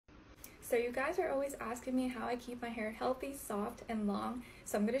So you guys are always asking me how I keep my hair healthy, soft, and long.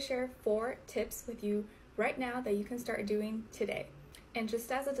 So I'm going to share 4 tips with you right now that you can start doing today. And just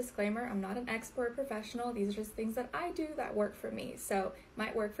as a disclaimer, I'm not an expert professional. These are just things that I do that work for me, so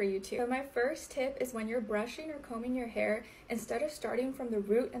might work for you too. So my first tip is when you're brushing or combing your hair, instead of starting from the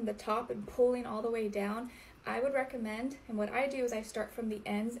root and the top and pulling all the way down, I would recommend, and what I do is I start from the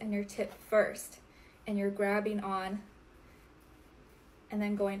ends and your tip first, and you're grabbing on and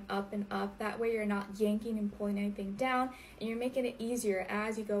then going up and up. That way you're not yanking and pulling anything down, and you're making it easier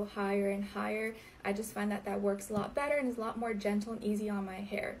as you go higher and higher. I just find that that works a lot better and is a lot more gentle and easy on my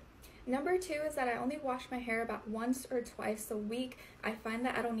hair. Number 2 is that I only wash my hair about once or twice a week. I find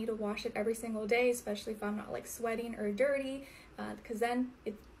that I don't need to wash it every single day, especially if I'm not like sweating or dirty, because then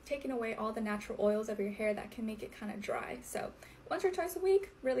it's taking away all the natural oils of your hair that can make it kind of dry. So once or twice a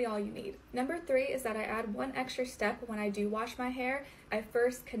week, really all you need. Number 3 is that I add one extra step when I do wash my hair. I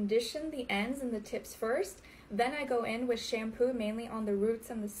first condition the ends and the tips first. Then I go in with shampoo, mainly on the roots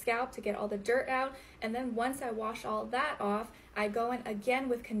and the scalp to get all the dirt out. And then once I wash all that off, I go in again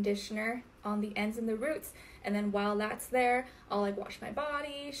with conditioner on the ends and the roots. And then while that's there, I'll like wash my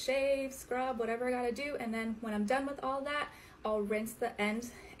body, shave, scrub, whatever I gotta do. And then when I'm done with all that, I'll rinse the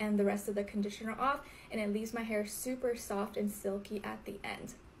ends and the rest of the conditioner off, and it leaves my hair super soft and silky at the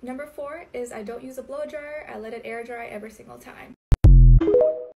end. Number 4 is I don't use a blow dryer. I let it air dry every single time.